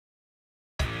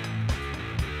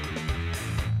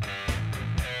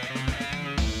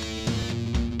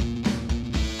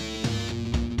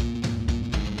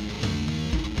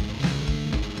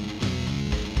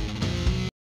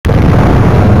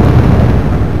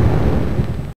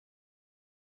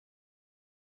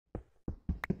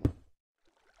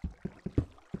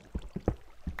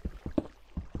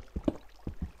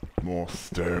more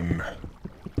stone.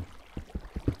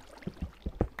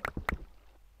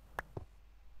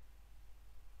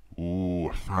 Ooh,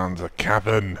 I found a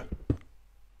cavern.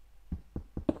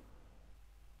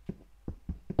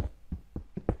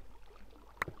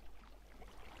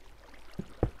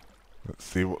 Let's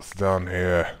see what's down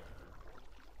here.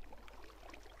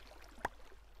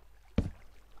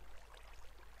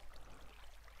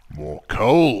 More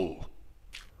coal.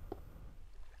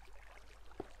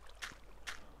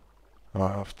 I'll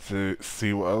have to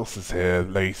see what else is here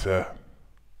later.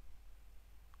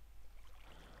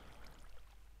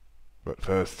 But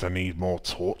first I need more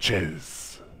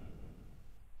torches.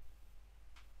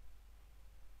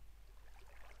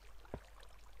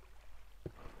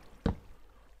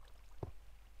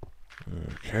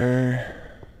 Okay.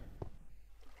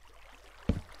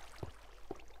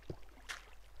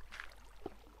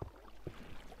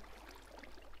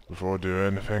 Before I do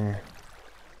anything,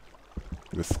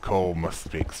 this coal must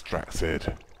be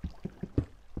extracted.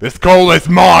 This coal is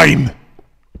mine!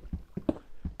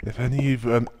 If any of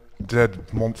you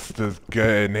dead monsters get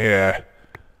in here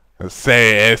and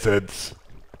say it isn't,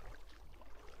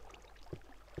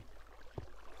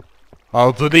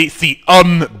 I'll delete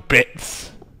the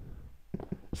bits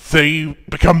so you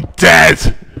become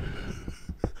dead!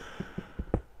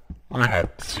 I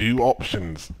have 2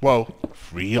 options. Well,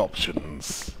 3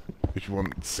 options. If you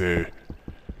want to...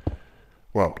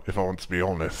 Well, if I want to be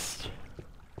honest.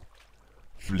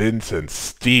 Flint and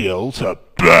steel to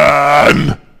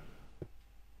burn!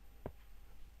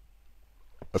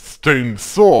 A stone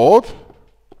sword,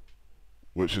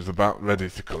 which is about ready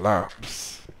to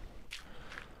collapse.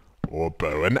 Or a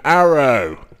bow and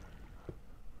arrow.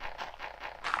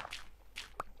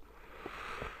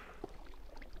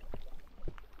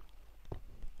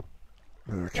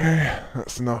 Okay,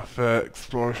 that's enough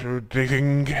exploratory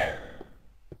digging.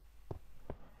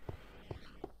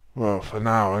 Well, for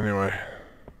now, anyway.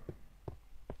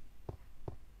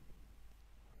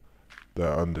 There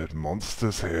are undead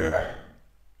monsters here.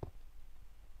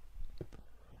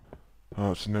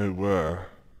 Hard to know where.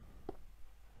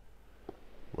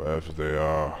 Wherever they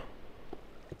are.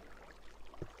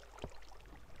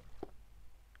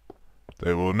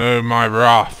 They will know my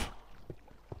wrath.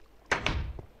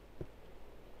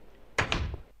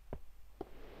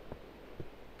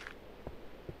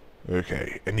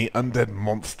 Okay, any undead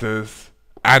monsters,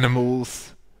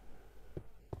 animals,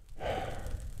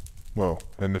 well,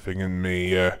 anything in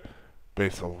the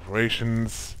base of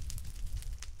operations.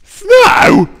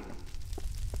 Snow!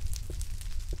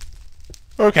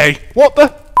 Okay, what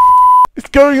the is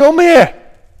going on here?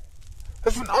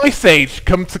 Has an ice age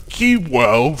come to Cube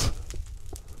World?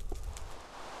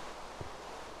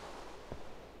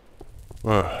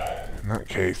 Well, in that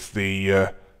case,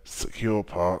 the secure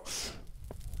parts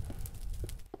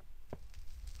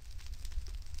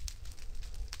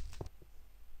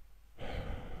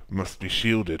must be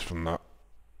shielded from that.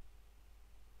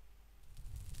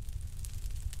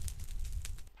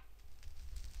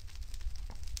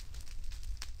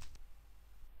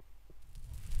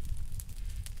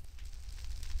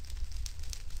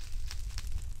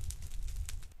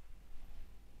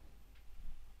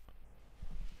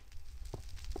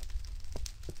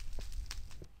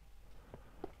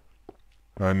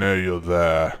 I know you're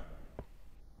there.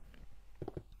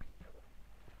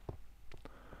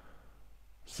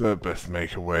 So best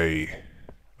make a way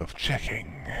of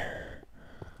checking.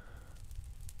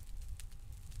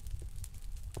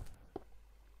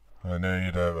 I know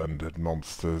you don't have undead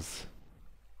monsters.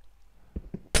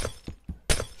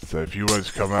 So if you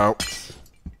won't come out,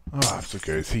 I'll have to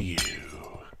go to you.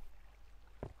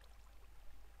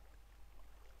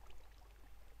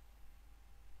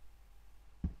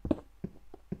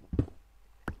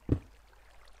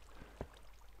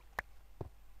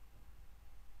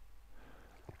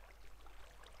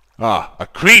 Ah, a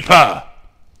creeper!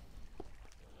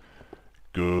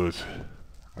 Good.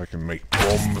 I can make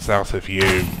bombs out of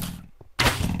you.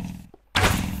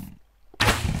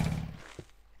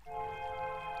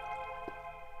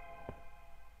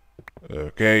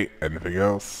 Okay, anything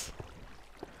else?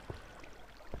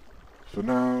 For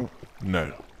now,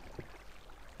 no.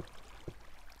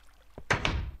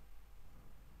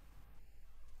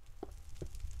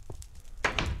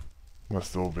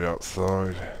 Must all be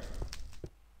outside.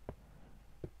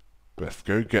 Best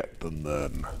go get them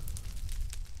then.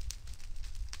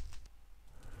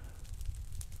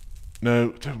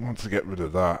 No, don't want to get rid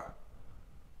of that.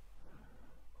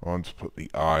 I want to put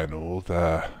the iron ore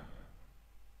there.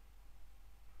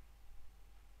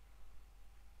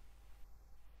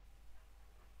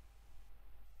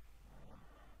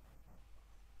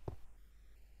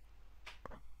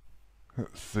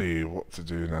 Let's see what to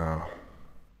do now.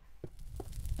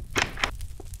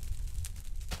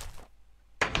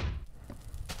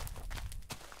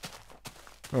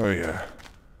 Oh yeah.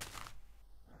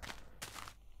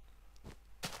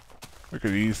 I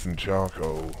could use some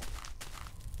charcoal.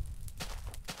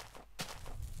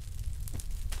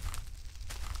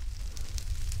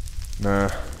 Nah,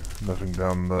 nothing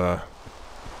down there.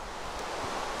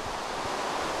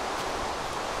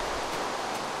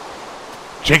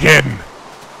 Chicken!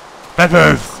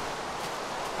 Feathers!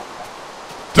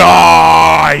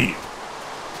 Die!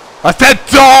 I said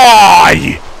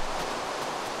die!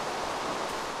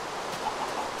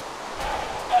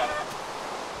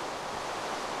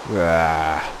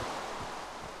 Ah.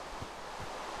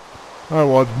 I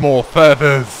want more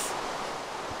feathers.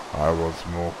 I want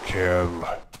more kill.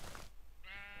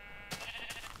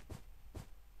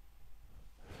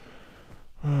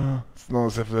 It's not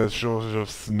as if there's a shortage of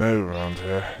snow around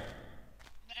here.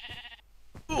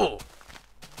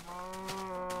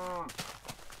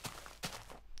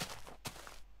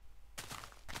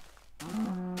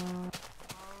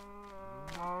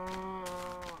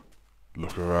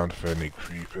 Look around for any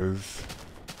creepers.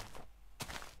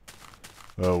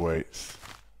 Oh wait.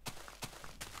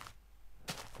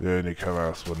 They only come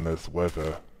out when there's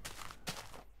weather.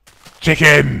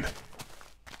 Chicken!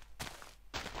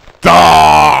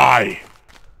 Die!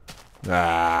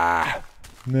 Ah,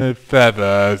 no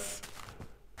feathers.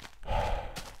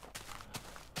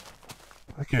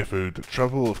 I go through the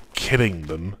trouble of killing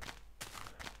them,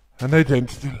 and they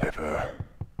don't deliver.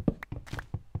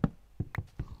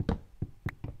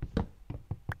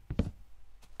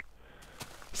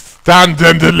 Stand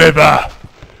and deliver!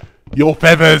 Your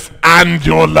feathers and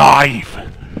your life!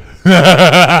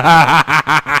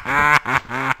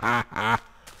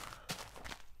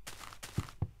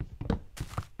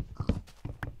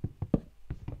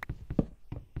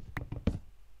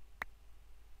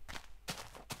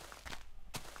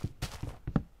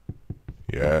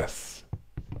 Yes.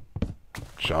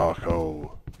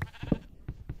 Charcoal.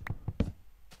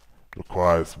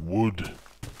 Requires wood.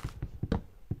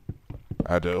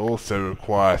 And it also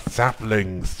requires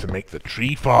saplings to make the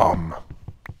tree farm.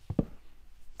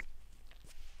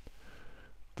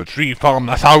 The tree farm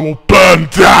that I will burn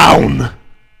down!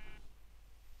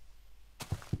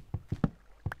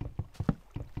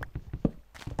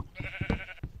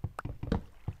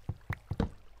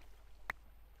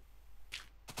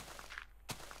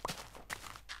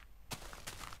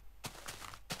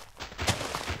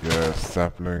 Yes,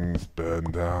 saplings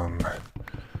burn down.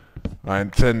 I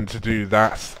intend to do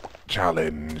that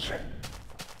challenge,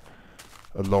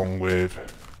 along with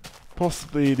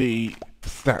possibly the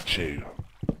statue.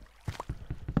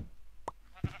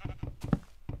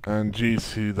 And due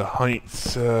to the height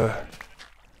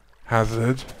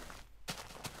hazard,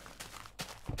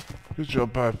 good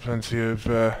job I have plenty of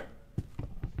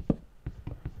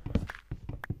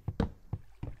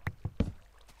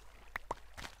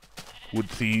wood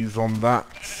to use on that.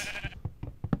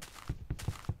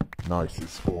 Night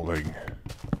is falling.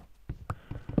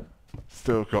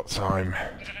 Still got time.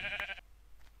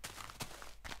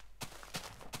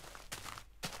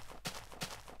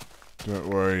 Don't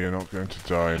worry, you're not going to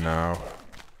die now.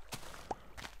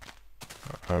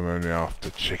 I'm only after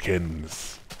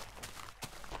chickens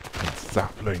and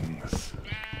saplings.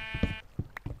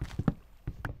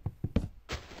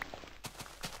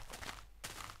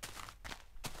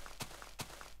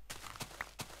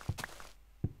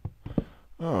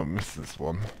 Oh, I missed this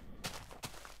one.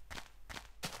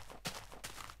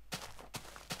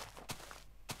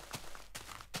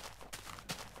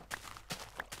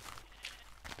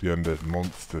 The undead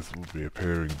monsters will be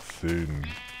appearing soon.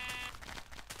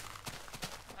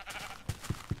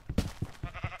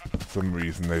 For some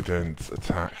reason they don't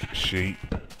attack sheep.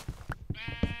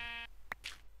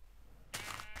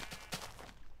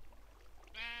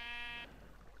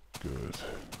 Good.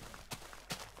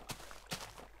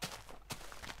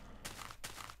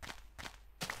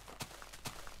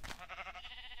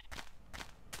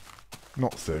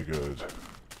 Not so good.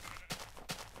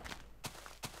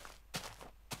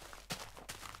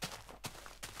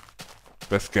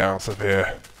 Best get out of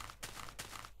here.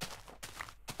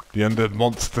 The undead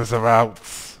monsters are out.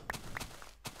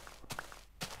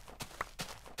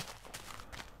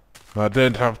 I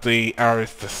don't have the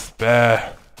arrows to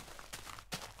spare.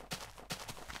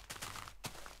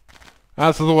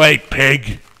 Out of the way,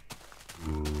 pig!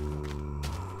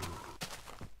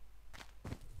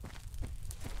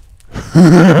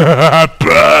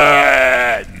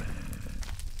 Burn!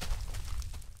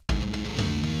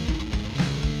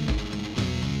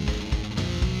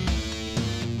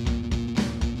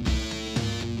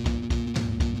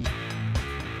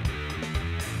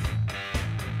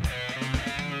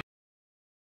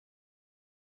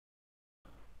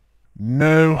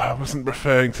 No, I wasn't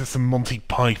referring to some Monty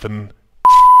Python.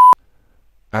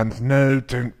 And no,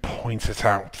 don't point it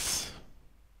out.